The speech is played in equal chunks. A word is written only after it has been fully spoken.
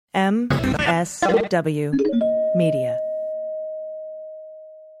MSW Media.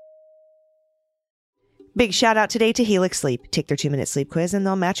 Big shout out today to Helix Sleep. Take their 2-minute sleep quiz and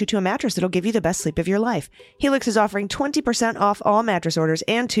they'll match you to a mattress that'll give you the best sleep of your life. Helix is offering 20% off all mattress orders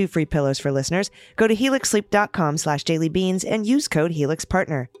and 2 free pillows for listeners. Go to helixsleep.com/dailybeans and use code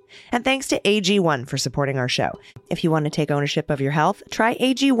HelixPartner. And thanks to AG1 for supporting our show. If you want to take ownership of your health, try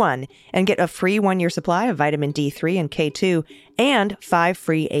AG1 and get a free 1-year supply of vitamin D3 and K2 and 5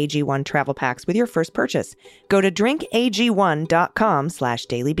 free AG1 travel packs with your first purchase. Go to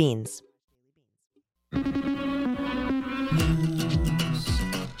drinkag1.com/dailybeans. News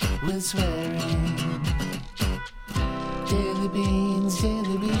with swearing. Daily beans,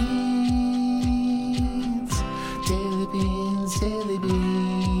 daily beans. Daily beans, daily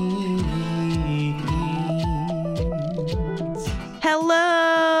beans.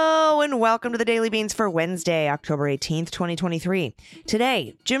 Hello and welcome to the Daily Beans for Wednesday, October 18th, 2023.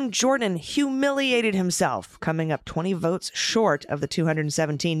 Today, Jim Jordan humiliated himself, coming up 20 votes short of the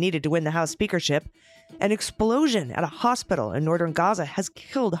 217 needed to win the House speakership. An explosion at a hospital in northern Gaza has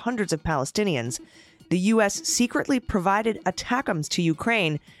killed hundreds of Palestinians. The U.S. secretly provided ATACMS to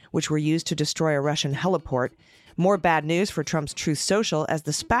Ukraine, which were used to destroy a Russian heliport. More bad news for Trump's Truth Social, as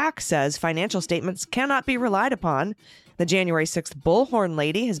the SPAC says financial statements cannot be relied upon. The January 6th Bullhorn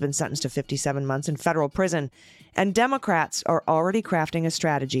lady has been sentenced to 57 months in federal prison. And Democrats are already crafting a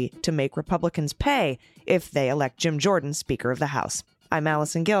strategy to make Republicans pay if they elect Jim Jordan Speaker of the House. I'm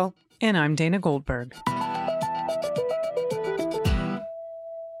Allison Gill. And I'm Dana Goldberg.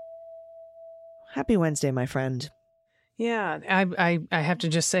 Happy Wednesday, my friend. Yeah, I have to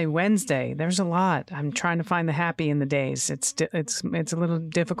just say Wednesday. There's a lot. I'm trying to find the happy in the days. It's a little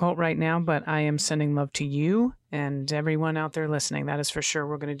difficult right now, but I am sending love to you and everyone out there listening. That is for sure.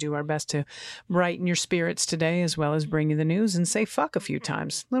 We're going to do our best to brighten your spirits today, as well as bring you the news and say fuck a few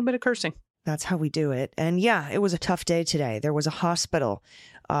times. A little bit of cursing. That's how we do it. And yeah, it was a tough day today. There was a hospital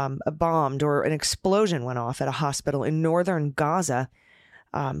bombed, or an explosion went off at a hospital in northern Gaza,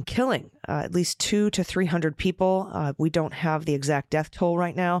 killing at least 200 to 300 people. We don't have the exact death toll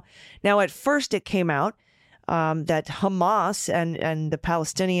right now. Now, at first it came out that Hamas and the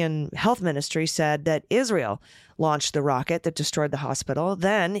Palestinian Health Ministry said that Israel launched the rocket that destroyed the hospital.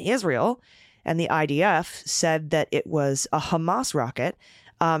 Then Israel and the IDF said that it was a Hamas rocket.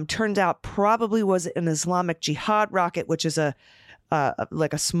 Turned out probably was an Islamic Jihad rocket, which is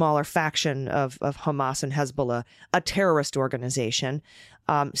like a smaller faction of Hamas and Hezbollah, a terrorist organization.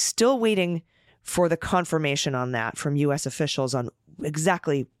 Still waiting for the confirmation on that from U.S. officials on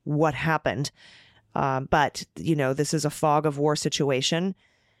exactly what happened. But, you know, this is a fog of war situation.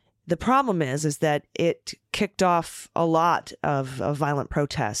 The problem is that it kicked off a lot of violent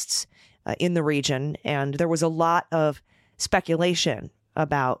protests in the region, and there was a lot of speculation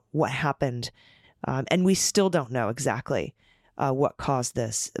about what happened. And we still don't know exactly what caused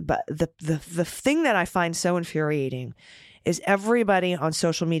this. But the thing that I find so infuriating is everybody on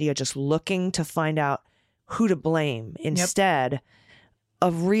social media just looking to find out who to blame instead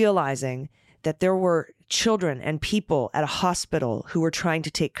of realizing that there were children and people at a hospital who were trying to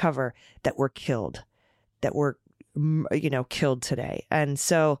take cover that were killed, killed today. And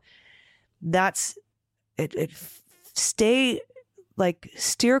so that's it. Steer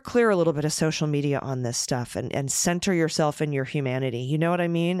clear a little bit of social media on this stuff and center yourself in your humanity. You know what I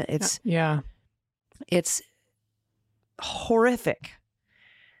mean? It's horrific,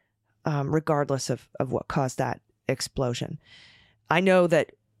 regardless of what caused that explosion. I know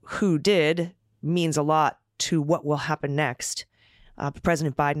that who did means a lot to what will happen next.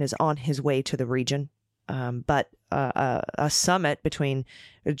 President Biden is on his way to the region, but a summit between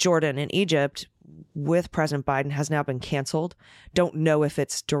Jordan and Egypt with President Biden has now been canceled. Don't know if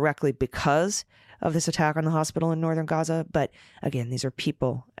it's directly because of this attack on the hospital in northern Gaza, but again, these are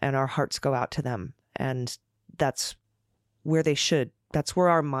people and our hearts go out to them, and that's where that's where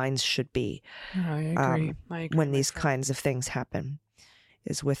our minds should be. I agree. When these kinds of things happen,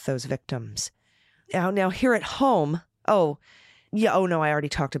 is with those victims. Now here at home, I already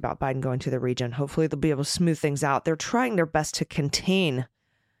talked about Biden going to the region. Hopefully they'll be able to smooth things out. They're trying their best to contain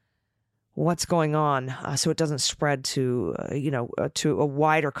what's going on so it doesn't spread to a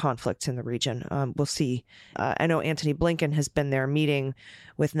wider conflict in the region. We'll see. I know Antony Blinken has been there meeting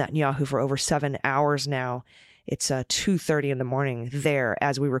with Netanyahu for over 7 hours now. It's 2:30 in the morning there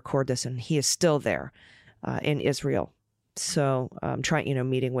as we record this, and he is still there in Israel. So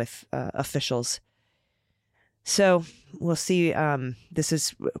meeting with officials. So we'll see. This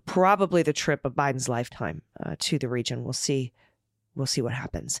is probably the trip of Biden's lifetime to the region. We'll see what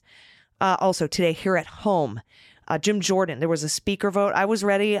happens. Also today here at home, Jim Jordan, there was a speaker vote. I was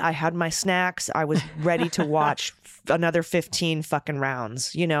ready. I had my snacks. I was ready to watch another 15 fucking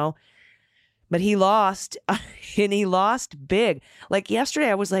rounds, you know? But he lost, and he lost big. Like yesterday,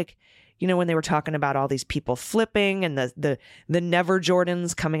 I was like, you know, when they were talking about all these people flipping and the Never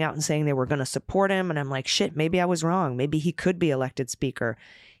Jordans coming out and saying they were going to support him. And I'm like, shit, maybe I was wrong. Maybe he could be elected speaker.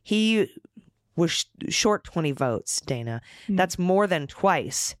 He was short 20 votes, Dana. That's more than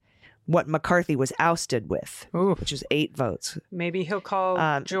twice what McCarthy was ousted with, which is 8 votes. Maybe he'll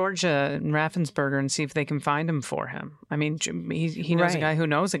call Georgia and Raffensperger and see if they can find him for him. I mean, he knows a guy who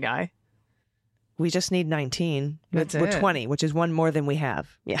knows a guy. We just need 19. That's We're it. 20, which is one more than we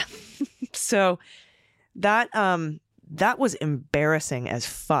have. Yeah. So that was embarrassing as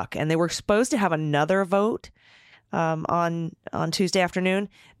fuck. And they were supposed to have another vote on Tuesday afternoon.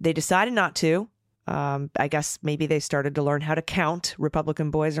 They decided not to. I guess maybe they started to learn how to count.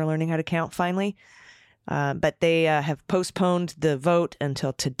 Republican boys are learning how to count finally. But they have postponed the vote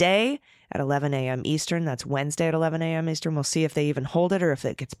until today at 11 a.m. Eastern. That's Wednesday at 11 a.m. Eastern. We'll see if they even hold it or if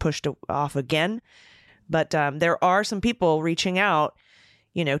it gets pushed off again. But there are some people reaching out,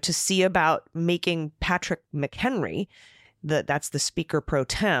 you know, to see about making Patrick McHenry, that's the Speaker pro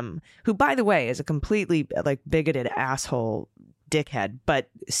tem, who, by the way, is a completely like bigoted asshole dickhead, but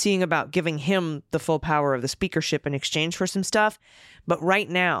seeing about giving him the full power of the speakership in exchange for some stuff. But right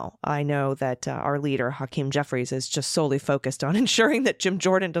now, I know that our leader, Hakeem Jeffries, is just solely focused on ensuring that Jim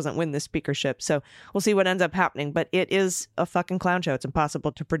Jordan doesn't win the speakership. So we'll see what ends up happening. But it is a fucking clown show. It's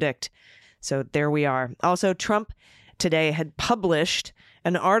impossible to predict. So there we are. Also, Trump today had published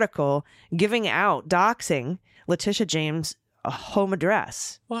an article giving out, doxing Letitia James' home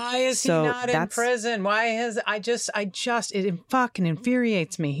address. Why is he not in prison? Why has it fucking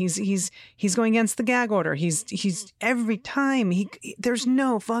infuriates me. He's going against the gag order. He's every time there's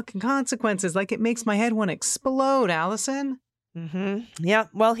no fucking consequences. Like, it makes my head want to explode, Allison. Mm-hmm. Yeah.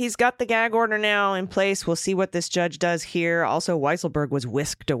 Well, he's got the gag order now in place. We'll see what this judge does here. Also, Weisselberg was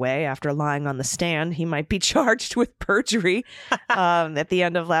whisked away after lying on the stand. He might be charged with perjury at the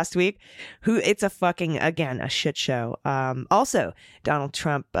end of last week. It's a fucking, again, a shit show. Also, Donald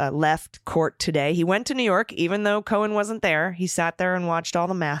Trump left court today. He went to New York, even though Cohen wasn't there. He sat there and watched all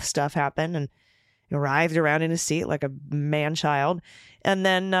the math stuff happen and writhed around in his seat like a man-child. And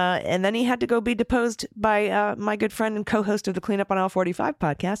then he had to go be deposed by my good friend and co-host of the Cleanup on Aisle 45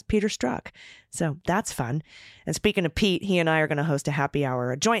 podcast, Peter Strzok. So that's fun. And speaking of Pete, he and I are going to host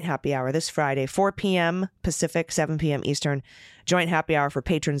a joint happy hour this Friday, 4 p.m. Pacific, 7 p.m. Eastern. Joint happy hour for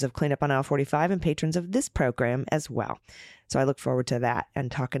patrons of Cleanup on Aisle 45 and patrons of this program as well. So I look forward to that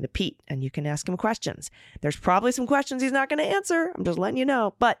and talking to Pete, and you can ask him questions. There's probably some questions he's not going to answer. I'm just letting you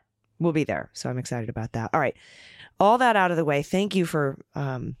know, but we'll be there. So I'm excited about that. All right. All that out of the way. Thank you for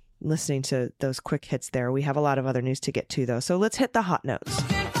listening to those quick hits there. We have a lot of other news to get to, though. So let's hit the hot notes.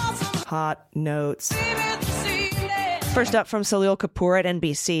 Hot notes. First up from Salil Kapoor at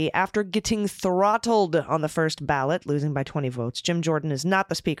NBC. After getting throttled on the first ballot, losing by 20 votes, Jim Jordan is not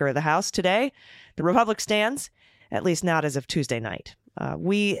the Speaker of the House today. The Republic stands, at least not as of Tuesday night.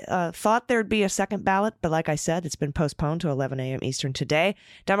 We thought there'd be a second ballot, but like I said, it's been postponed to 11 a.m. Eastern today.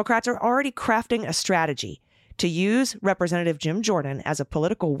 Democrats are already crafting a strategy to use Representative Jim Jordan as a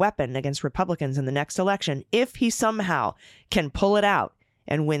political weapon against Republicans in the next election if he somehow can pull it out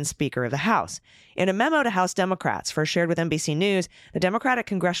and win Speaker of the House. In a memo to House Democrats first shared with NBC News, the Democratic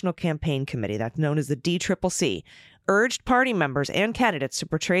Congressional Campaign Committee, that's known as the DCCC, urged party members and candidates to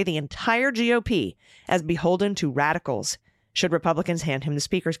portray the entire GOP as beholden to radicals should Republicans hand him the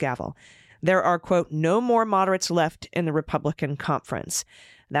Speaker's gavel. There are, quote, no more moderates left in the Republican conference.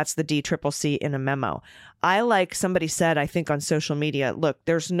 That's the DCCC in a memo. Somebody said, I think on social media, look,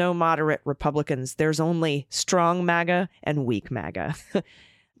 there's no moderate Republicans. There's only strong MAGA and weak MAGA.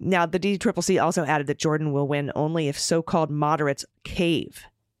 Now, the DCCC also added that Jordan will win only if so-called moderates cave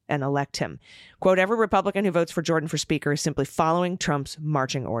and elect him. Quote, every Republican who votes for Jordan for Speaker is simply following Trump's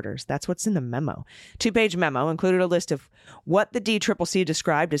marching orders. That's what's in the memo. Two-page memo included a list of what the DCCC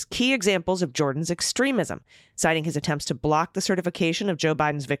described as key examples of Jordan's extremism, citing his attempts to block the certification of Joe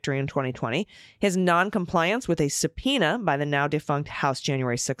Biden's victory in 2020, his non-compliance with a subpoena by the now-defunct House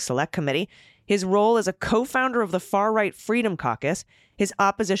January 6 Select Committee, his role as a co-founder of the far-right Freedom Caucus, his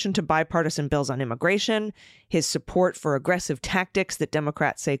opposition to bipartisan bills on immigration, his support for aggressive tactics that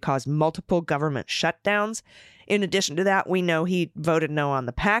Democrats say caused multiple government shutdowns. In addition to that, we know he voted no on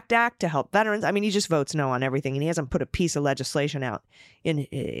the PACT Act to help veterans. I mean, he just votes no on everything, and he hasn't put a piece of legislation out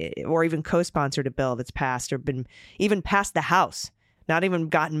or even co-sponsored a bill that's passed or been even passed the House, not even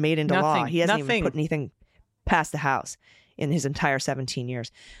gotten made into law. He hasn't even put anything past the House. in his entire 17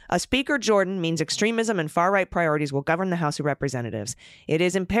 years. Speaker Jordan means extremism and far-right priorities will govern the House of Representatives. It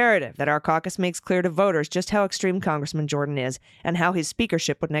is imperative that our caucus makes clear to voters just how extreme Congressman Jordan is and how his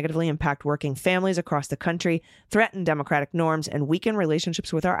speakership would negatively impact working families across the country, threaten democratic norms, and weaken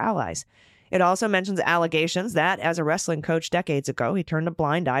relationships with our allies. It also mentions allegations that, as a wrestling coach decades ago, he turned a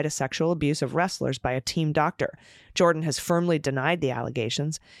blind eye to sexual abuse of wrestlers by a team doctor. Jordan has firmly denied the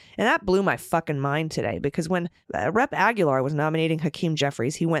allegations. And that blew my fucking mind today, because when Rep. Aguilar was nominating Hakeem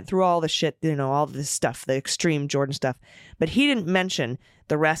Jeffries, he went through all the shit, all this stuff, the extreme Jordan stuff. But he didn't mention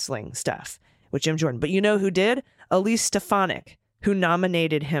the wrestling stuff with Jim Jordan. But you know who did? Elise Stefanik, who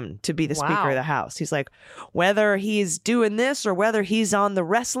nominated him to be the Speaker of the House. He's like, whether he's doing this or whether he's on the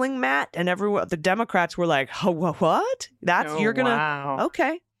wrestling mat, and the Democrats were like, oh, what? You're gonna, wow.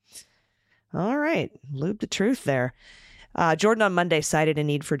 Okay. All right. Lube the truth there. Jordan on Monday cited a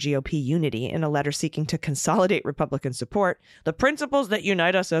need for GOP unity in a letter seeking to consolidate Republican support. The principles that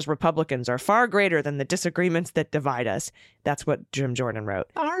unite us as Republicans are far greater than the disagreements that divide us. That's what Jim Jordan wrote.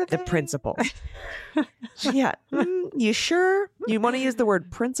 Are the they? Principles. Yeah. You sure? You want to use the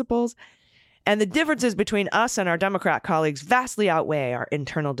word principles? And the differences between us and our Democrat colleagues vastly outweigh our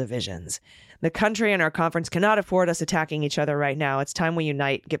internal divisions. The country and our conference cannot afford us attacking each other right now. It's time we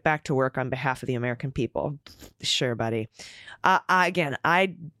unite, get back to work on behalf of the American people. Sure, buddy.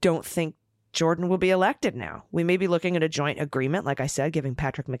 I don't think Jordan will be elected now. We may be looking at a joint agreement, like I said, giving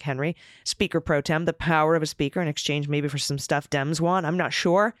Patrick McHenry, Speaker Pro Tem, the power of a speaker in exchange maybe for some stuff Dems want. I'm not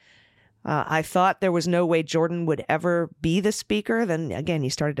sure. I thought there was no way Jordan would ever be the speaker. Then again, he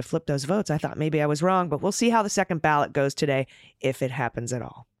started to flip those votes. I thought maybe I was wrong, but we'll see how the second ballot goes today, if it happens at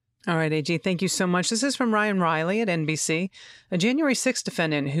all. All right, AG, thank you so much. This is from Ryan Riley at NBC. A January 6th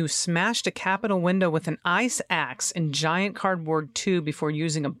defendant who smashed a Capitol window with an ice axe and giant cardboard tube before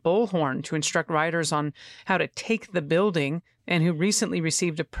using a bullhorn to instruct rioters on how to take the building, and who recently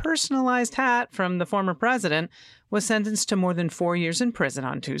received a personalized hat from the former president, was sentenced to more than 4 years in prison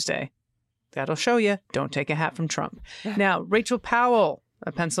on Tuesday. That'll show you. Don't take a hat from Trump. Now, Rachel Powell,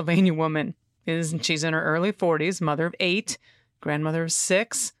 a Pennsylvania woman, she's in her early 40s, mother of 8, grandmother of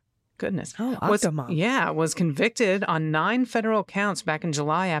 6. Goodness. Oh, Octomom. Was convicted on 9 federal counts back in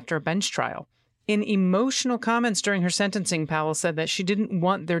July after a bench trial. In emotional comments during her sentencing, Powell said that she didn't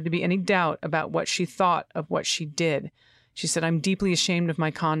want there to be any doubt about what she thought of what she did. She said, "I'm deeply ashamed of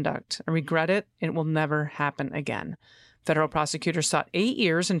my conduct. I regret it. It will never happen again." Federal prosecutors sought 8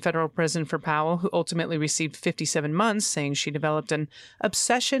 years in federal prison for Powell, who ultimately received 57 months, saying she developed an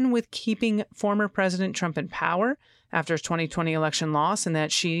obsession with keeping former President Trump in power after his 2020 election loss, and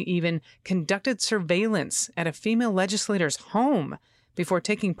that she even conducted surveillance at a female legislator's home before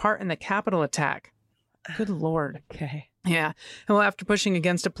taking part in the Capitol attack. Good Lord. Okay. Yeah. Well, after pushing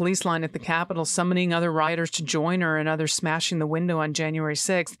against a police line at the Capitol, summoning other rioters to join her, and others smashing the window on January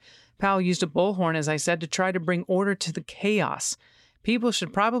 6th, Powell used a bullhorn, as I said, to try to bring order to the chaos. "People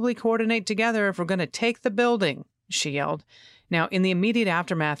should probably coordinate together if we're going to take the building," she yelled. Now, in the immediate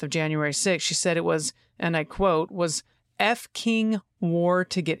aftermath of January 6th, she said it was, and I quote, was F-king war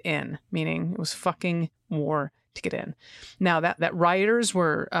to get in, meaning it was fucking war to get in. Now, that rioters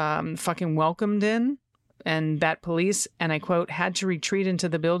were fucking welcomed in, and that police, and I quote, had to retreat into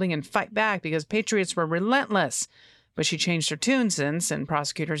the building and fight back because patriots were relentless. But she changed her tune since, and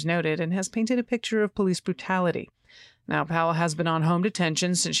prosecutors noted, and has painted a picture of police brutality. Now, Powell has been on home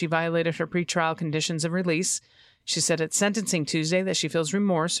detention since she violated her pretrial conditions of release. She said at sentencing Tuesday that she feels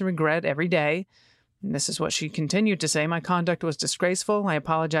remorse and regret every day. And this is what she continued to say: "My conduct was disgraceful. I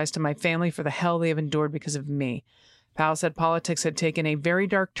apologize to my family for the hell they have endured because of me." Powell said politics had taken a very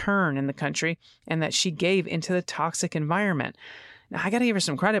dark turn in the country and that she gave into the toxic environment. Now, I got to give her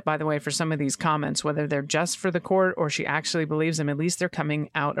some credit, by the way, for some of these comments, whether they're just for the court or she actually believes them. At least they're coming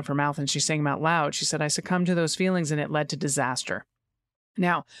out of her mouth and she's saying them out loud. She said, "I succumbed to those feelings and it led to disaster."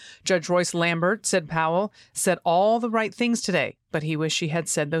 Now, Judge Royce Lambert, said Powell, said all the right things today, but he wished she had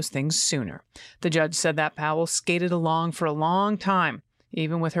said those things sooner. The judge said that Powell skated along for a long time,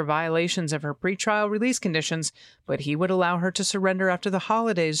 even with her violations of her pretrial release conditions, but he would allow her to surrender after the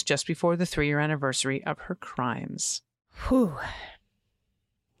holidays just before the 3-year anniversary of her crimes. Whew.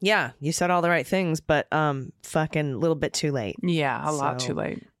 Yeah, you said all the right things, but fucking a little bit too late. Yeah, a lot too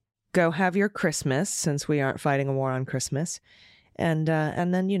late. Go have your Christmas, since we aren't fighting a war on Christmas. And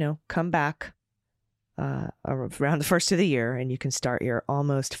then, come back around the first of the year and you can start your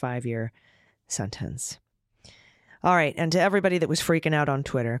almost 5-year sentence. All right. And to everybody that was freaking out on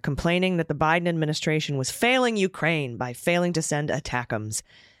Twitter, complaining that the Biden administration was failing Ukraine by failing to send ATACMS.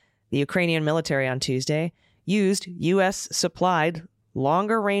 The Ukrainian military on Tuesday used U.S. supplied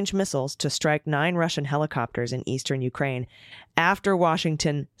longer-range missiles to strike 9 Russian helicopters in eastern Ukraine after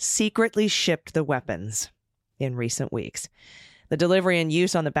Washington secretly shipped the weapons in recent weeks. The delivery and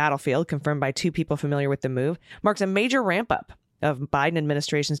use on the battlefield, confirmed by 2 people familiar with the move, marks a major ramp-up of Biden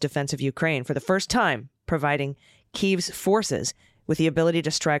administration's defense of Ukraine, for the first time providing Kyiv's forces with the ability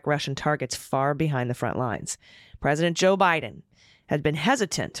to strike Russian targets far behind the front lines. President Joe Biden had been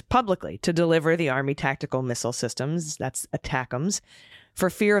hesitant publicly to deliver the Army tactical missile systems, that's ATACMS, for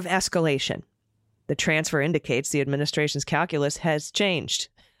fear of escalation. The transfer indicates the administration's calculus has changed.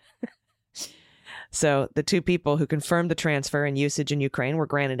 So the 2 people who confirmed the transfer and usage in Ukraine were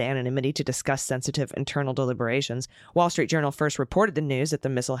granted anonymity to discuss sensitive internal deliberations. Wall Street Journal first reported the news that the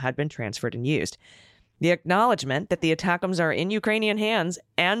missile had been transferred and used. The acknowledgement that the ATACMS are in Ukrainian hands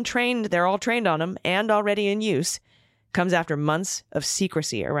and trained, they're all trained on them and already in use, comes after months of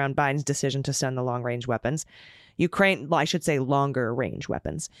secrecy around Biden's decision to send the long-range weapons. Longer-range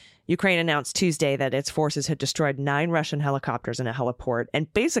weapons. Ukraine announced Tuesday that its forces had destroyed 9 Russian helicopters in a heliport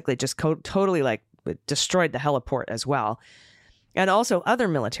and basically just totally destroyed the heliport as well. And also other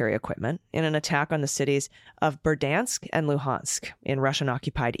military equipment in an attack on the cities of Berdyansk and Luhansk in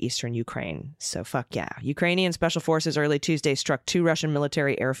Russian-occupied eastern Ukraine. So fuck yeah. Ukrainian special forces early Tuesday struck 2 Russian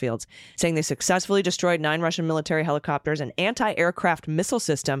military airfields, saying they successfully destroyed 9 Russian military helicopters, an anti-aircraft missile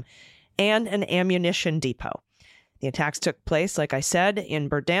system, and an ammunition depot. The attacks took place, like I said, in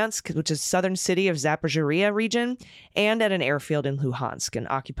Berdyansk, which is southern city of Zaporizhzhia region, and at an airfield in Luhansk, an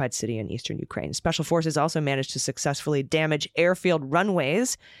occupied city in eastern Ukraine. Special forces also managed to successfully damage airfield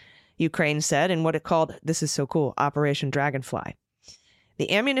runways, Ukraine said, in what it called, this is so cool, Operation Dragonfly.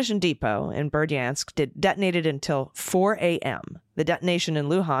 The ammunition depot in Berdyansk detonated until 4 a.m. The detonation in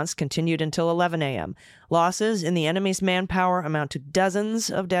Luhansk continued until 11 a.m. Losses in the enemy's manpower amount to dozens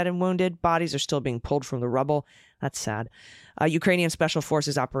of dead and wounded. Bodies are still being pulled from the rubble. That's sad. Ukrainian Special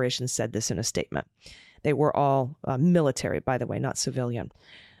Forces operations said this in a statement. They were all military, by the way, not civilian.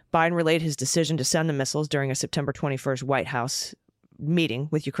 Biden relayed his decision to send the missiles during a September 21st White House meeting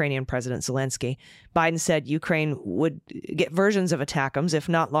with Ukrainian President Zelensky. Biden said Ukraine would get versions of ATACMS, if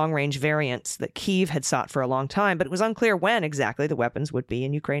not long-range variants, that Kyiv had sought for a long time, but it was unclear when exactly the weapons would be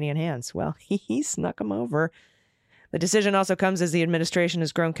in Ukrainian hands. Well, he snuck them over. The decision also comes as the administration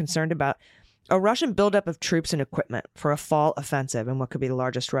has grown concerned about a Russian buildup of troops and equipment for a fall offensive in what could be the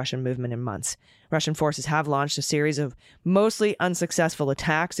largest Russian movement in months. Russian forces have launched a series of mostly unsuccessful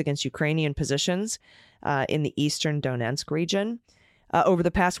attacks against Ukrainian positions in the eastern Donetsk region over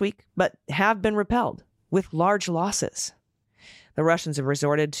the past week, but have been repelled with large losses. The Russians have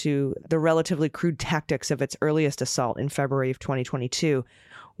resorted to the relatively crude tactics of its earliest assault in February of 2022.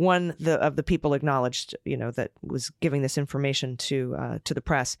 One of the people acknowledged, that was giving this information to the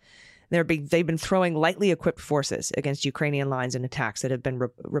press. They've been throwing lightly equipped forces against Ukrainian lines and attacks that have been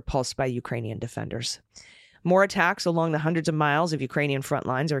repulsed by Ukrainian defenders. More attacks along the hundreds of miles of Ukrainian front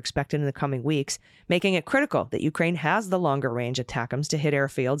lines are expected in the coming weeks, making it critical that Ukraine has the longer-range ATACMS to hit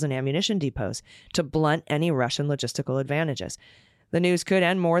airfields and ammunition depots to blunt any Russian logistical advantages. The news could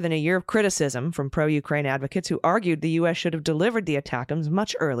end more than a year of criticism from pro-Ukraine advocates who argued the U.S. should have delivered the ATACMS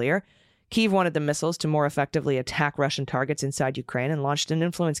much earlier. Kyiv wanted the missiles to more effectively attack Russian targets inside Ukraine and launched an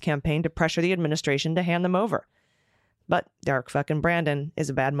influence campaign to pressure the administration to hand them over. But Derek fucking Brandon is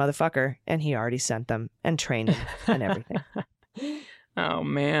a bad motherfucker, and he already sent them and trained them and everything. Oh,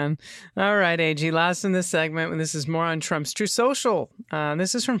 man. All right, AG, last in this segment, and this is more on Trump's Truth Social.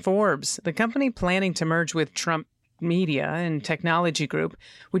 This is from Forbes. The company planning to merge with Trump Media and Technology Group,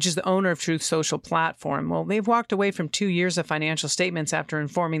 which is the owner of Truth Social platform. Well, they've walked away from 2 years of financial statements after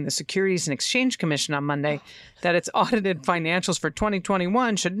informing the Securities and Exchange Commission on Monday that its audited financials for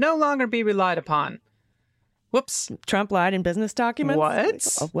 2021 should no longer be relied upon. Whoops. Trump lied in business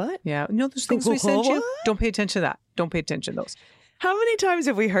documents? What? What? Yeah. Those things we sent you? Don't pay attention to that. Don't pay attention to those. How many times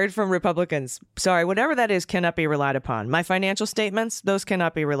have we heard from Republicans, sorry, whatever that is cannot be relied upon. My financial statements, those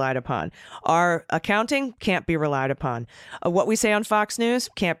cannot be relied upon. Our accounting can't be relied upon. What we say on Fox News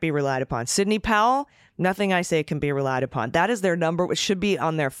can't be relied upon. Sidney Powell, nothing I say can be relied upon. That is their number, which should be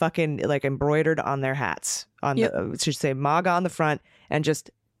on their fucking, embroidered on their hats. It should say MAGA on the front and just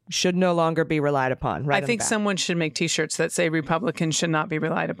should no longer be relied upon. Right. I think someone should make T-shirts that say Republicans should not be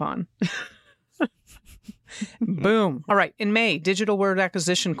relied upon. Boom. All right. In May, Digital Word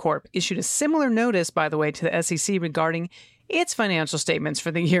Acquisition Corp issued a similar notice, by the way, to the SEC regarding its financial statements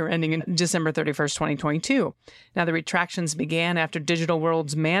for the year ending in December 31st, 2022. Now, the retractions began after Digital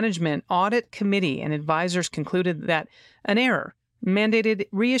World's Management Audit Committee and advisors concluded that an error mandated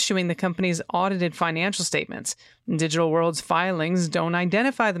reissuing the company's audited financial statements. Digital World's filings don't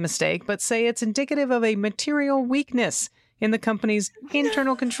identify the mistake, but say it's indicative of a material weakness in the company's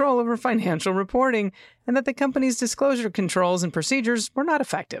internal control over financial reporting and that the company's disclosure controls and procedures were not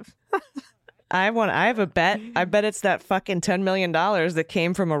effective. I have a bet. I bet it's that fucking $10 million that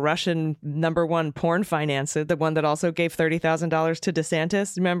came from a Russian #1 porn financer, the one that also gave $30,000 to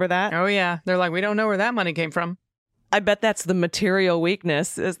DeSantis. Remember that? Oh, yeah. They're like, we don't know where that money came from. I bet that's the material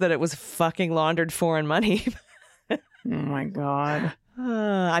weakness, is that it was fucking laundered foreign money. Oh, my God.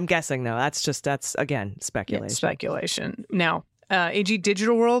 I'm guessing, though. That's again, speculation. Yeah, speculation. Now, AG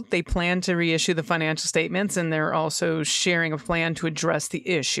Digital World, they plan to reissue the financial statements, and they're also sharing a plan to address the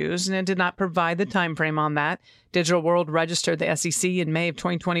issues, and it did not provide the time frame on that. Digital World registered the SEC in May of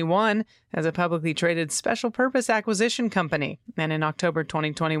 2021 as a publicly traded special purpose acquisition company, and in October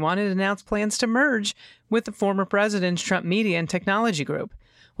 2021, it announced plans to merge with the former president's Trump Media and Technology Group.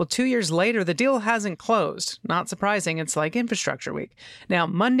 Well, 2 years later, the deal hasn't closed. Not surprising, it's like Infrastructure Week. Now,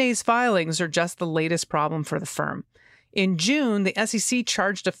 Monday's filings are just the latest problem for the firm. In June, the SEC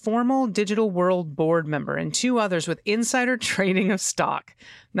charged a former Digital World board member and 2 others with insider trading of stock.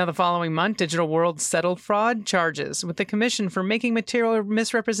 Now, the following month, Digital World settled fraud charges with the commission for making material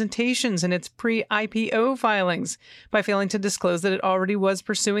misrepresentations in its pre-IPO filings by failing to disclose that it already was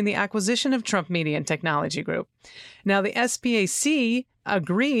pursuing the acquisition of Trump Media and Technology Group. Now, the SPAC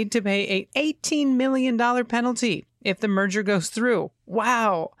agreed to pay a $18 million penalty if the merger goes through.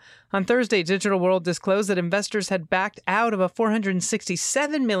 Wow. On Thursday, Digital World disclosed that investors had backed out of a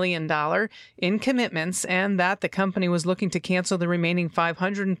 $467 million in commitments and that the company was looking to cancel the remaining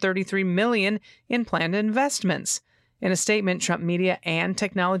 $533 million in planned investments. In a statement, Trump Media and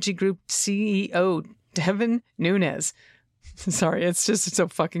Technology Group CEO Devin Nunes, sorry, it's just so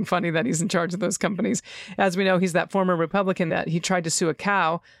fucking funny that he's in charge of those companies. As we know, he's that former Republican that he tried to sue a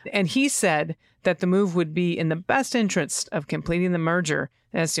cow, and he said that the move would be in the best interest of completing the merger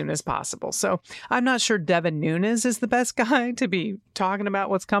as soon as possible. So I'm not sure Devin Nunes is the best guy to be talking about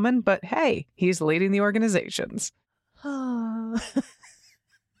what's coming, but hey, he's leading the organizations.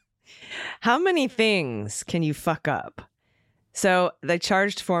 How many things can you fuck up? So they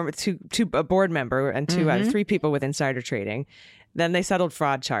charged for a board member and 3 people with insider trading. Then they settled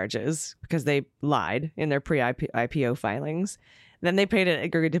fraud charges because they lied in their pre-IPO filings. Then they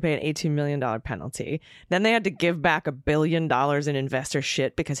agreed to pay an $18 million penalty. Then they had to give back $1 billion in investor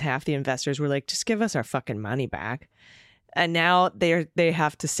shit because half the investors were like, just give us our fucking money back. And now they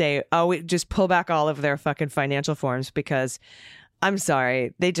have to say, oh, we just pull back all of their fucking financial forms because, I'm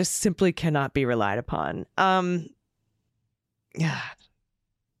sorry, they just simply cannot be relied upon. Yeah,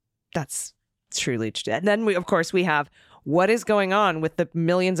 that's truly true. And then we have what is going on with the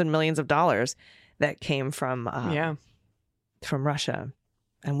millions and millions of dollars that came from Russia,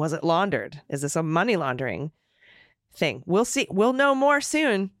 and was it laundered? Is this a money laundering thing? We'll see. We'll know more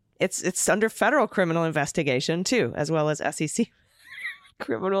soon. It's under federal criminal investigation too, as well as SEC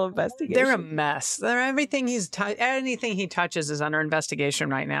criminal investigation. They're a mess. Anything he touches is under investigation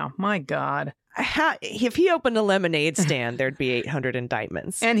right now. My God. If he opened a lemonade stand, there'd be 800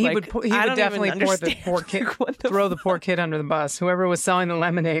 indictments. And he would definitely throw the poor kid under the bus. Whoever was selling the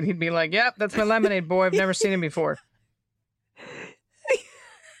lemonade, he'd be like, yep, that's my lemonade, boy. I've never seen him before.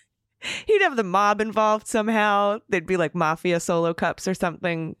 He'd have the mob involved somehow. They'd be like mafia solo cups or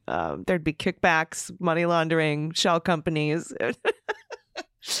something. There'd be kickbacks, money laundering, shell companies.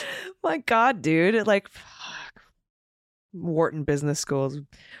 My God, dude. Fuck. Wharton Business School's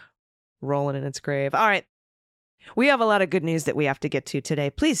rolling in its grave. All right. We have a lot of good news that we have to get to today.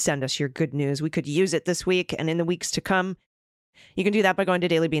 Please send us your good news. We could use it this week and in the weeks to come. You can do that by going to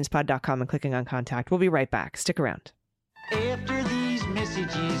dailybeanspod.com and clicking on contact. We'll be right back. Stick around. After these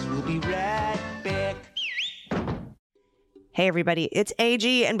messages, we'll be right back. Hey, everybody. It's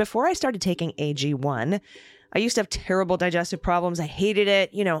AG. And before I started taking AG1, I used to have terrible digestive problems. I hated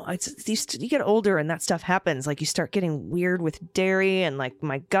it. You know, you get older and that stuff happens. Like you start getting weird with dairy and like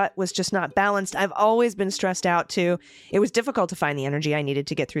my gut was just not balanced. I've always been stressed out too. It was difficult to find the energy I needed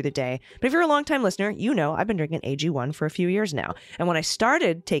to get through the day. But if you're a longtime listener, you know I've been drinking AG1 for a few years now. And when I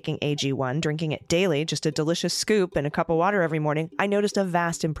started taking AG1, drinking it daily, just a delicious scoop and a cup of water every morning, I noticed a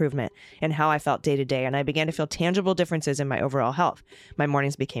vast improvement in how I felt day to day. And I began to feel tangible differences in my overall health. My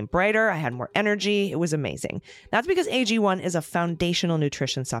mornings became brighter. I had more energy. It was amazing. That's because AG1 is a foundational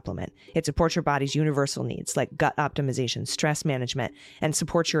nutrition supplement. It supports your body's universal needs like gut optimization, stress management, and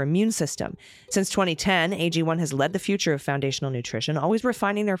supports your immune system. Since 2010, AG1 has led the future of foundational nutrition, always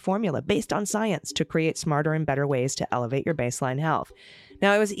refining their formula based on science to create smarter and better ways to elevate your baseline health.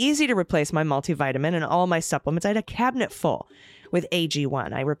 Now, it was easy to replace my multivitamin and all my supplements. I had a cabinet full with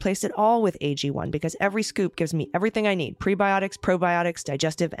AG1. I replaced it all with AG1 because every scoop gives me everything I need: prebiotics, probiotics,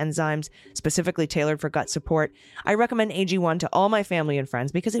 digestive enzymes, specifically tailored for gut support. I recommend AG1 to all my family and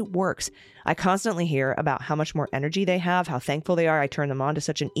friends because it works. I constantly hear about how much more energy they have, how thankful they are I turn them on to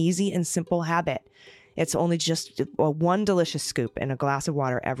such an easy and simple habit. It's only just one delicious scoop in a glass of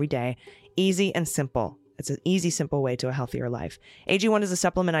water every day. Easy and simple. It's an easy, simple way to a healthier life. AG1 is a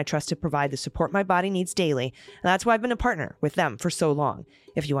supplement I trust to provide the support my body needs daily, and that's why I've been a partner with them for so long.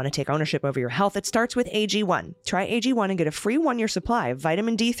 If you want to take ownership over your health, it starts with AG1. Try AG1 and get a free 1-year supply of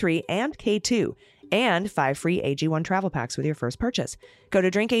vitamin D3 and K2 and 5 free AG1 travel packs with your first purchase. Go to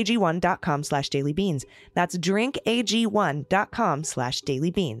drinkag1.com/dailybeans. That's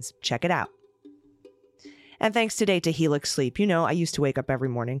drinkag1.com/dailybeans. Check it out. And thanks today to Helix Sleep. You know, I used to wake up every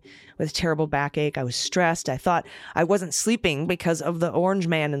morning with terrible backache. I was stressed. I thought I wasn't sleeping because of the orange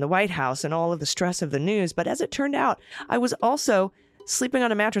man in the White House and all of the stress of the news. But as it turned out, I was also sleeping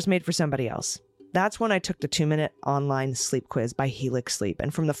on a mattress made for somebody else. That's when I took the 2-minute online sleep quiz by Helix Sleep.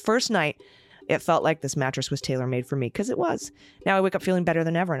 And from the first night, it felt like this mattress was tailor-made for me, because it was. Now I wake up feeling better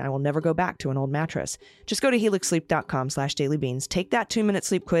than ever, and I will never go back to an old mattress. Just go to helixsleep.com/dailybeans, take that 2-minute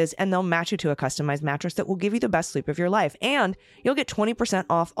sleep quiz, and they'll match you to a customized mattress that will give you the best sleep of your life. And you'll get 20%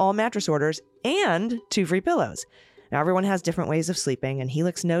 off all mattress orders and 2 free pillows. Now, everyone has different ways of sleeping, and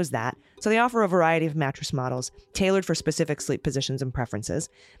Helix knows that, so they offer a variety of mattress models tailored for specific sleep positions and preferences.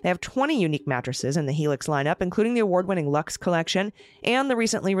 They have 20 unique mattresses in the Helix lineup, including the award-winning Luxe Collection and the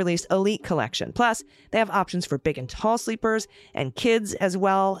recently released Elite Collection. Plus, they have options for big and tall sleepers and kids as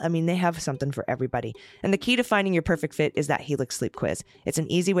well. I mean, they have something for everybody. And the key to finding your perfect fit is that Helix Sleep Quiz. It's an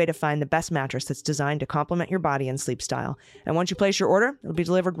easy way to find the best mattress that's designed to complement your body and sleep style. And once you place your order, it'll be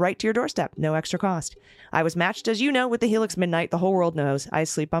delivered right to your doorstep, no extra cost. I was matched, as you know, with the Helix Midnight. The whole world knows I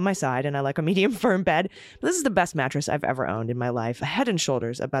sleep on my side and I like a medium firm bed. But this is the best mattress I've ever owned in my life, head and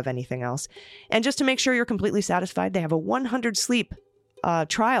shoulders above anything else. And just to make sure you're completely satisfied, they have a 100 sleep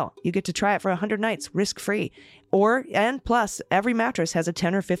trial. You get to try it for 100 nights, risk-free. And plus, every mattress has a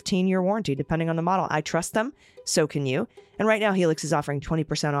 10 or 15-year warranty, depending on the model. I trust them. So can you. And right now, Helix is offering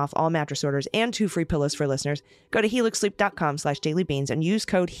 20% off all mattress orders and 2 free pillows for listeners. Go to helixsleep.com/dailybeans and use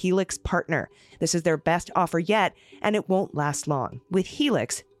code HELIXPARTNER. This is their best offer yet, and it won't last long. With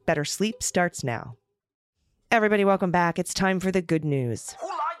Helix, better sleep starts now. Everybody, welcome back. It's time for the good news. Who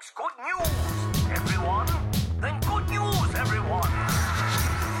likes good news? Everyone? Then good news, everyone!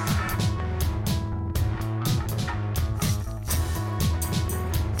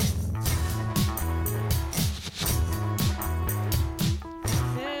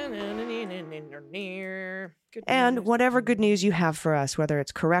 And whatever good news you have for us, whether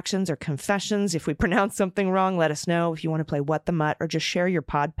it's corrections or confessions, if we pronounce something wrong, let us know. If you want to play What the Mutt, or just share your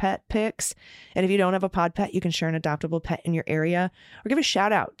pod pet pics. And if you don't have a pod pet, you can share an adoptable pet in your area, or give a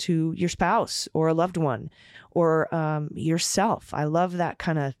shout out to your spouse or a loved one, or yourself. I love that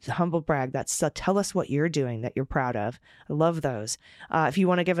kind of humble brag. That's tell us what you're doing that you're proud of. I love those. If you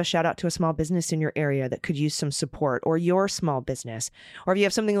want to give a shout out to a small business in your area that could use some support, or your small business, or if you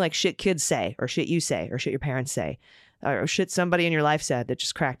have something like shit kids say, or shit you say, or shit your parents say, or shit somebody in your life said that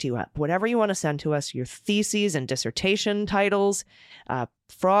just cracked you up, whatever you want to send to us, your theses and dissertation titles,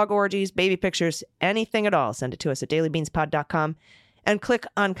 frog orgies, baby pictures, anything at all, send it to us at dailybeanspod.com. And click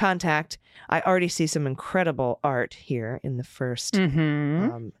on contact. I already see some incredible art here in the first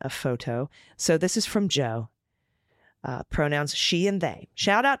a photo. So this is from Joe. Pronouns she and they.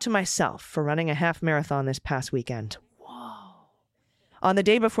 Shout out to myself for running a half marathon this past weekend. Whoa. On the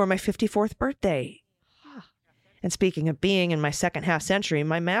day before my 54th birthday. And speaking of being in my second half century,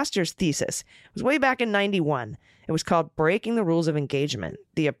 my master's thesis was way back in 91. It was called Breaking the Rules of Engagement,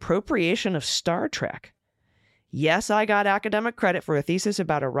 the Appropriation of Star Trek. Yes, I got academic credit for a thesis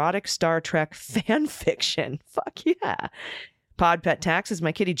about erotic Star Trek fan fiction. Fuck yeah. Pod pet tax is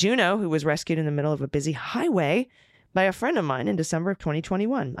my kitty Juno, who was rescued in the middle of a busy highway by a friend of mine in December of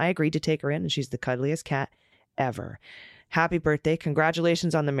 2021. I agreed to take her in, and she's the cuddliest cat ever. Happy birthday.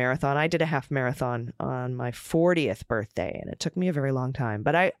 Congratulations on the marathon. I did a half marathon on my 40th birthday, and it took me a very long time.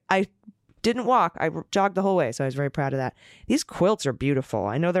 But I didn't walk. I jogged the whole way, so I was very proud of that. These quilts are beautiful.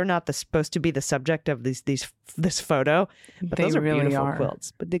 I know they're not supposed to be the subject of this photo, but those are really beautiful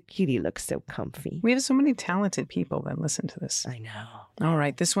quilts. But the kitty looks so comfy. We have so many talented people that listen to this. I know. All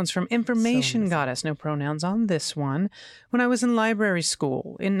right, this one's from Information Goddess. No pronouns on this one. When I was in library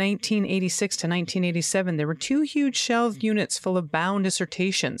school in 1986 to 1987, there were 2 huge shelved units full of bound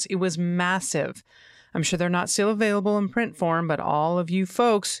dissertations. It was massive. I'm sure they're not still available in print form, but all of you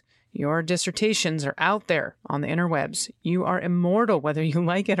folks, Your dissertations are out there on the interwebs. You are immortal, whether you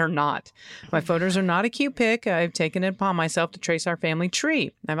like it or not. My photos are not a cute pic. I've taken it upon myself to trace our family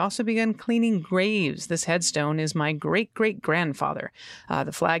tree. I've also begun cleaning graves. This headstone is my great-great-grandfather.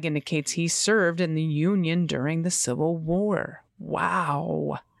 The flag indicates he served in the Union during the Civil War.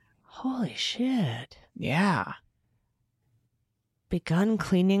 Wow. Holy shit. Yeah. Begun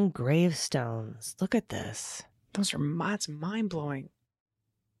cleaning gravestones. Look at this. That's mind-blowing.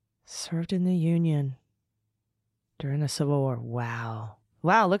 Served in the Union during the Civil War. Wow.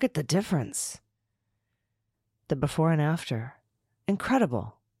 Wow, look at the difference. The before and after.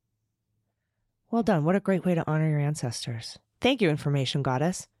 Incredible. Well done. What a great way to honor your ancestors. Thank you, Information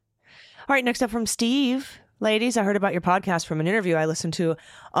Goddess. All right, next up from Steve. Ladies, I heard about your podcast from an interview I listened to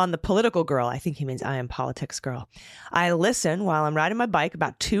on The Political Girl. I think he means I Am Politics Girl. I listen while I'm riding my bike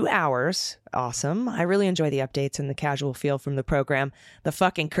about 2 hours. Awesome. I really enjoy the updates and the casual feel from the program. The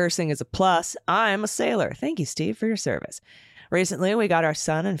fucking cursing is a plus. I'm a sailor. Thank you, Steve, for your service. Recently, we got our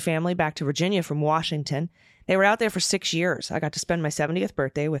son and family back to Virginia from Washington. They were out there for 6 years. I got to spend my 70th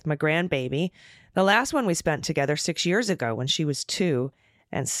birthday with my grandbaby. The last one we spent together 6 years ago when she was 2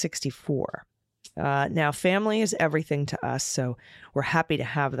 and 64. Now, family is everything to us, so we're happy to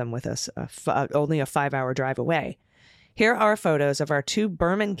have them with us, only a 5-hour drive away. Here are photos of our 2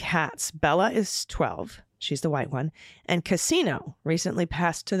 Berman cats. Bella is 12, she's the white one, and Casino recently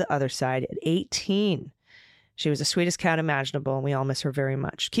passed to the other side at 18. She was the sweetest cat imaginable, and we all miss her very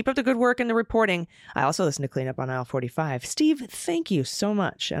much. Keep up the good work and the reporting. I also listen to Cleanup on Aisle 45. Steve, thank you so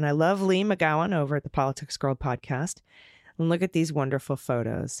much. And I love Lee McGowan over at the Politics Girl podcast. And look at these wonderful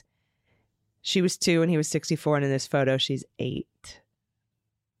photos. She was 2 and he was 64, and in this photo, she's 8.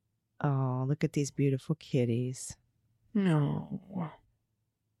 Oh, look at these beautiful kitties. No.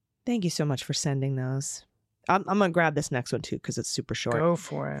 Thank you so much for sending those. I'm going to grab this next one, too, because it's super short. Go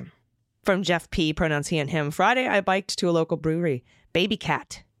for it. From Jeff P., pronouns he and him. Friday, I biked to a local brewery, Baby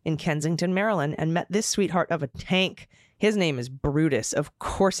Cat, in Kensington, Maryland, and met this sweetheart of a tank. His name is Brutus. Of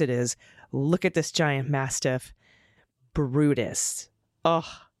course it is. Look at this giant mastiff. Brutus. Oh,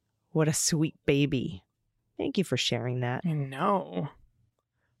 what a sweet baby. Thank you for sharing that. I know.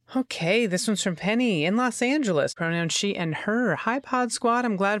 Okay, this one's from Penny in Los Angeles. Pronouns she and her. Hi, Pod Squad.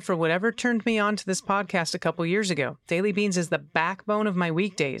 I'm glad for whatever turned me on to this podcast a couple years ago. Daily Beans is the backbone of my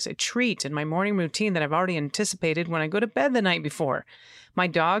weekdays, a treat in my morning routine that I've already anticipated when I go to bed the night before. My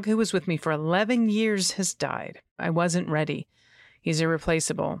dog, who was with me for 11 years, has died. I wasn't ready. He's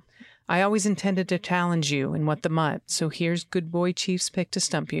irreplaceable. I always intended to challenge you in What the Mutt, so here's Good Boy Chief's pick to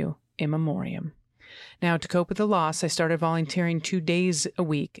stump you, in memoriam. Now, to cope with the loss, I started volunteering 2 days a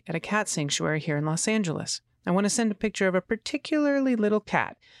week at a cat sanctuary here in Los Angeles. I want to send a picture of a particularly little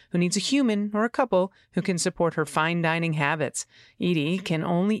cat who needs a human or a couple who can support her fine dining habits. Edie can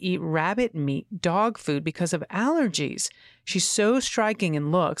only eat rabbit meat, dog food, because of allergies. She's so striking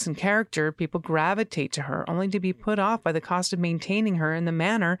in looks and character, people gravitate to her, only to be put off by the cost of maintaining her in the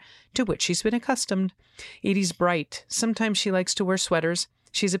manner to which she's been accustomed. Edie's bright. Sometimes she likes to wear sweaters.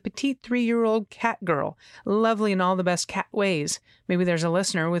 She's a petite 3-year-old cat girl, lovely in all the best cat ways. Maybe there's a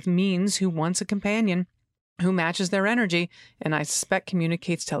listener with means who wants a companion who matches their energy, and I suspect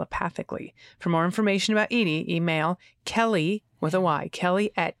communicates telepathically. For more information about Edie, email Kelly, with a Y,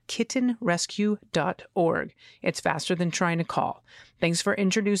 kelly@kittenrescue.org. It's faster than trying to call. Thanks for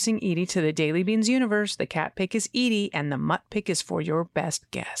introducing Edie to the Daily Beans universe. The cat pick is Edie, and the mutt pick is for your best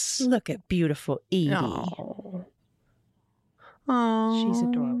guess. Look at beautiful Edie. Oh, she's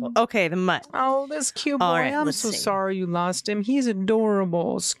adorable. Okay, the mutt. Oh, this cute boy. All right, I'm let's so see. sorry you lost him. He's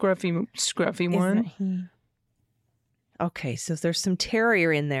adorable. Scruffy one. Isn't he? Okay, so there's some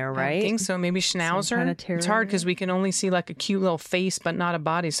terrier in there, right? I think so. Maybe schnauzer. kind of It's hard terrier. because we can only see like a cute little face, but not a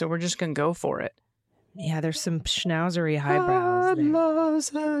body. So we're just going to go for it. Yeah, there's some schnauzery eyebrows God there.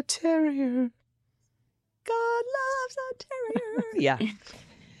 loves a terrier. God loves a terrier. Yeah.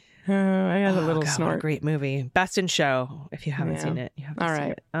 I had a little God, what a snort. great movie. Best in Show. If you haven't Yeah. seen it, you have to All see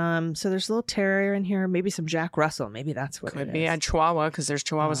right. it. So there's a little terrier in here. Maybe some Jack Russell. Maybe that's what Could it be is. a chihuahua because there's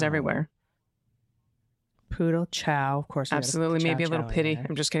chihuahuas everywhere. Poodle, chow. Of course. we gotta put Absolutely. the Maybe a chow little chow in pity. there.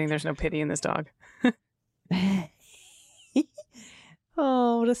 I'm just kidding. There's no pity in this dog.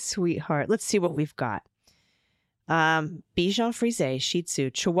 Oh, what a sweetheart. Let's see what we've got. Bichon Frise, Shih Tzu,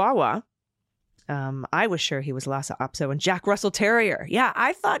 Chihuahua. I was sure he was Lhasa Apso, and Jack Russell Terrier. Yeah,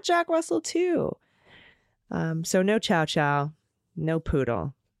 I thought Jack Russell too. So no Chow Chow, no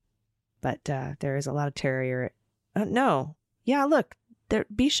Poodle, but there is a lot of Terrier. No, yeah, look, there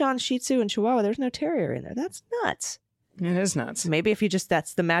Bichon, Shih Tzu, and Chihuahua. There's no Terrier in there. That's nuts. It is nuts. Maybe if you just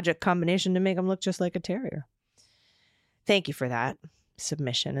that's the magic combination to make them look just like a terrier. Thank you for that.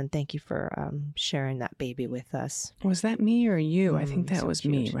 submission, and thank you for sharing that baby with us. Was that me or you? I think that so was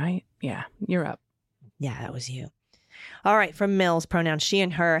cute. me, right? Yeah, you're up. Yeah, that was you. All right, from Mills, pronouns she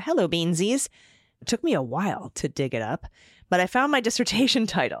and her. Hello, Beansies. It took me a while to dig it up, but I found my dissertation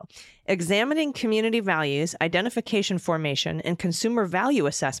title, Examining Community Values, Identification Formation, and Consumer Value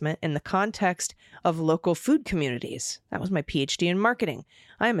Assessment in the Context of Local Food Communities. That was my PhD in marketing.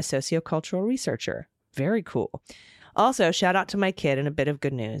 I am a sociocultural researcher. Very cool. Also, shout out to my kid and a bit of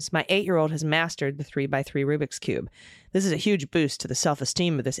good news. My 8-year-old has mastered the 3x3 Rubik's Cube. This is a huge boost to the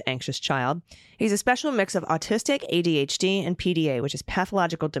self-esteem of this anxious child. He's a special mix of autistic, ADHD, and PDA, which is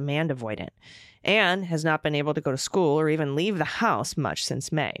pathological demand avoidant, and has not been able to go to school or even leave the house much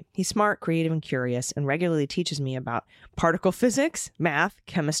since May. He's smart, creative, and curious, and regularly teaches me about particle physics, math,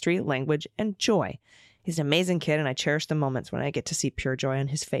 chemistry, language, and joy. He's an amazing kid, and I cherish the moments when I get to see pure joy on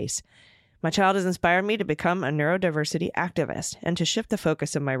his face. My child has inspired me to become a neurodiversity activist and to shift the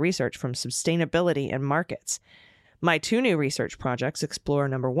focus of my research from sustainability and markets. My 2 new research projects explore,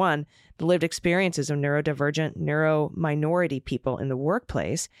 number 1, the lived experiences of neurodivergent, neurominority people in the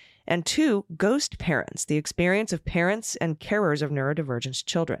workplace, and 2, ghost parents, the experience of parents and carers of neurodivergent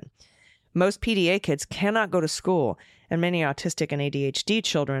children. Most PDA kids cannot go to school, and many autistic and ADHD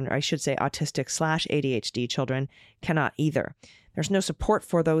children, or I should say autistic/ADHD children, cannot either. There's no support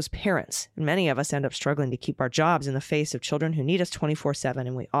for those parents, and many of us end up struggling to keep our jobs in the face of children who need us 24/7,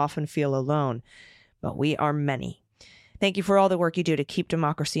 and we often feel alone, but we are many. Thank you for all the work you do to keep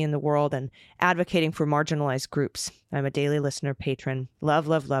democracy in the world and advocating for marginalized groups. I'm a daily listener, patron. Love,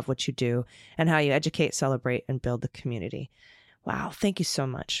 love, love what you do and how you educate, celebrate, and build the community. Wow, thank you so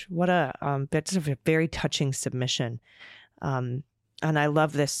much. What that's a very touching submission, and I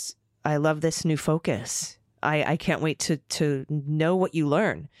love this. I love this new focus. I can't wait to know what you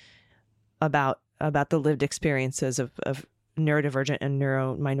learn about the lived experiences of neurodivergent and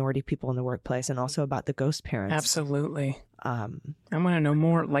neurominority people in the workplace, and also about the ghost parents. Absolutely. I want to know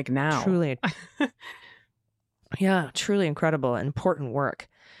more, like now. Truly, yeah, truly incredible and important work.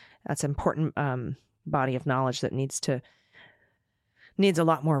 That's an important body of knowledge that needs a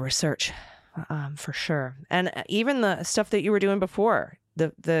lot more research, for sure. And even the stuff that you were doing before.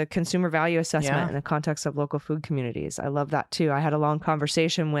 The consumer value assessment in the context of local food communities. I love that too. I had a long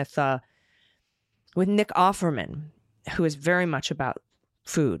conversation with Nick Offerman, who is very much about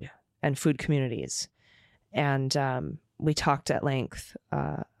food and food communities. And we talked at length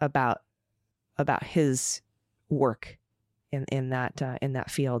about his work in that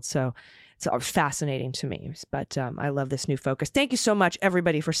field. So it's fascinating to me, but I love this new focus. Thank you so much,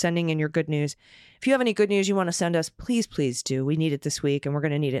 everybody, for sending in your good news. If you have any good news you want to send us, please do. We need it this week, and we're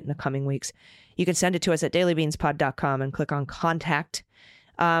going to need it in the coming weeks. You can send it to us at dailybeanspod.com and click on contact.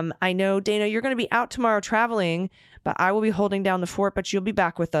 I know, Dana, you're going to be out tomorrow traveling, but I will be holding down the fort, but you'll be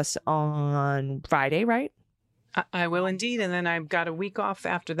back with us on Friday, right? I will indeed. And then I've got a week off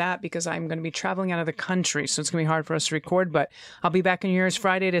after that because I'm going to be traveling out of the country. So it's going to be hard for us to record, but I'll be back on yours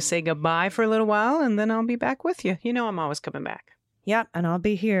Friday to say goodbye for a little while. And then I'll be back with you. You know, I'm always coming back. Yep. And I'll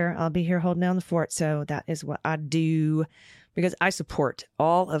be here. I'll be here holding down the fort. So that is what I do because I support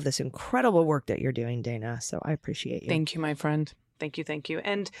all of this incredible work that you're doing, Dana. So I appreciate you. Thank you, my friend. Thank you.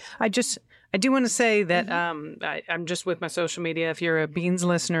 And I do want to say that I'm just with my social media. If you're a Beans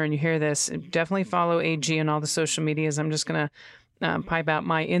listener and you hear this, definitely follow AG on all the social medias. I'm just going to pipe out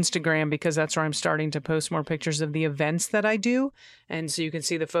my Instagram because that's where I'm starting to post more pictures of the events that I do. And so you can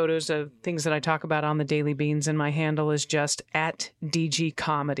see the photos of things that I talk about on the Daily Beans. And my handle is just at DG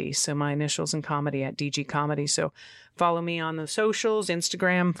Comedy. So my initials in comedy at DG Comedy. So follow me on the socials,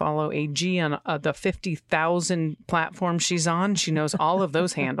 Instagram, follow AG on the 50,000 platforms she's on. She knows all of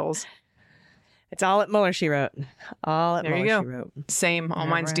those handles. It's all at Mueller, She Wrote. All at there Mueller, you go. She Wrote. Same. All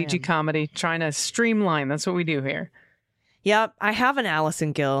mine's DG Comedy. Trying to streamline. That's what we do here. Yep. I have an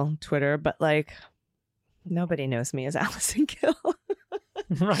Allison Gill Twitter, but like nobody knows me as Allison Gill.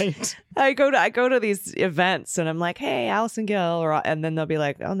 Right. I go to these events and I'm like, hey, Allison Gill, and then they'll be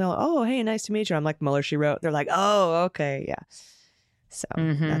like, oh, hey, nice to meet you. I'm like, Mueller, She Wrote. They're like, oh, okay, yeah. So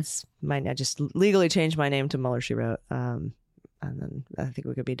that's mine. I just legally changed my name to Mueller, She Wrote. And then I think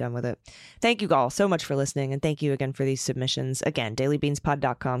we could be done with it. Thank you all so much for listening. And thank you again for these submissions. Again,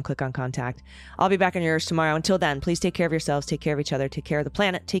 dailybeanspod.com, click on contact. I'll be back on yours tomorrow. Until then, please take care of yourselves, take care of each other, take care of the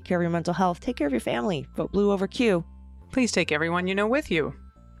planet, take care of your mental health, take care of your family. Vote blue over Q. Please take everyone you know with you.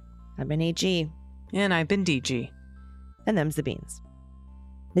 I've been AG. And I've been DG. And them's the beans.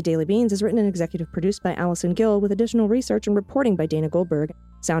 The Daily Beans is written and executive produced by Allison Gill with additional research and reporting by Dana Goldberg.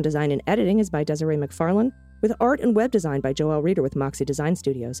 Sound design and editing is by Desiree McFarlane. with art and web design by Joel Reeder with Moxie Design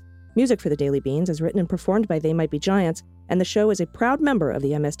Studios. Music for The Daily Beans is written and performed by They Might Be Giants, and the show is a proud member of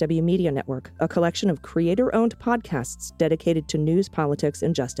the MSW Media Network, a collection of creator-owned podcasts dedicated to news, politics,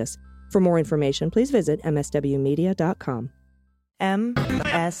 and justice. For more information, please visit mswmedia.com.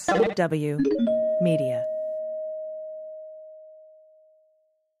 MSW Media.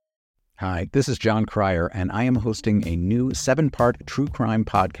 Hi, this is John Cryer, and I am hosting a new 7-part true crime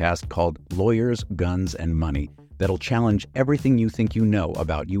podcast called Lawyers, Guns, and Money that'll challenge everything you think you know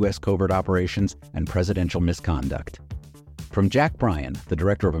about U.S. covert operations and presidential misconduct. From Jack Bryan, the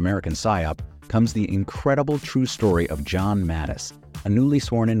director of American PSYOP, comes the incredible true story of John Mattis, a newly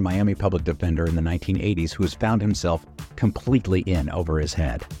sworn-in Miami public defender in the 1980s who has found himself completely in over his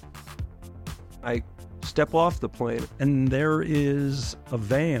head. I step off the plane, and there is a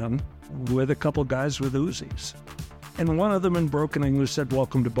van with a couple guys with Uzis. And one of them in broken English said,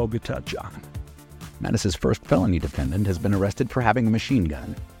 "Welcome to Bogota, John." Mattis's first felony defendant has been arrested for having a machine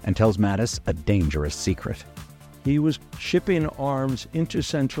gun and tells Mattis a dangerous secret. He was shipping arms into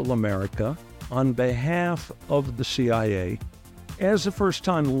Central America on behalf of the CIA. As a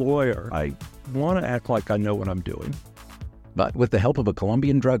first-time lawyer, I want to act like I know what I'm doing. But with the help of a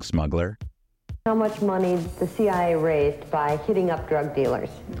Colombian drug smuggler, how much money the CIA raised by hitting up drug dealers?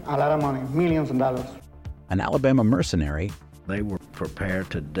 A lot of money, millions of dollars. An Alabama mercenary, they were prepared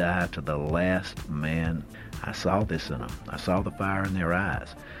to die to the last man. I saw this in them. I saw the fire in their eyes.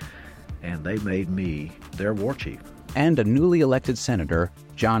 And they made me their war chief. And a newly elected senator,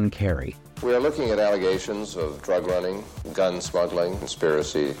 John Kerry. We are looking at allegations of drug running, gun smuggling,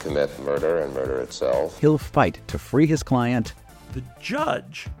 conspiracy to commit murder and murder itself. He'll fight to free his client. The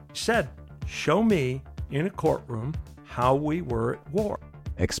judge said, "Show me in a courtroom how we were at war."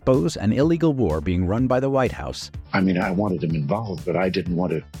 Expose an illegal war being run by the White House. I mean, I wanted him involved, but I didn't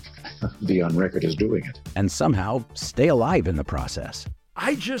want to be on record as doing it. And somehow stay alive in the process.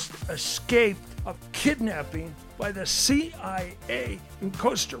 I just escaped a kidnapping by the CIA in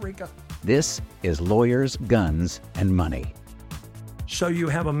Costa Rica. This is Lawyers, Guns, and Money. So you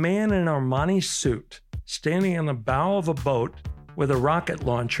have a man in an Armani suit standing on the bow of a boat with a rocket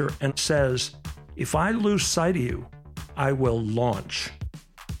launcher and says, "If I lose sight of you, I will launch.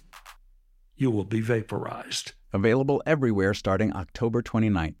 You will be vaporized." Available everywhere starting October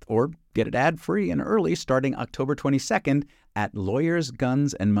 29th, or get it ad-free and early starting October 22nd at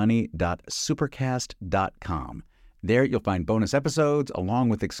lawyersgunsandmoney.supercast.com. There you'll find bonus episodes along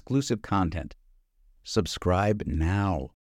with exclusive content. Subscribe now.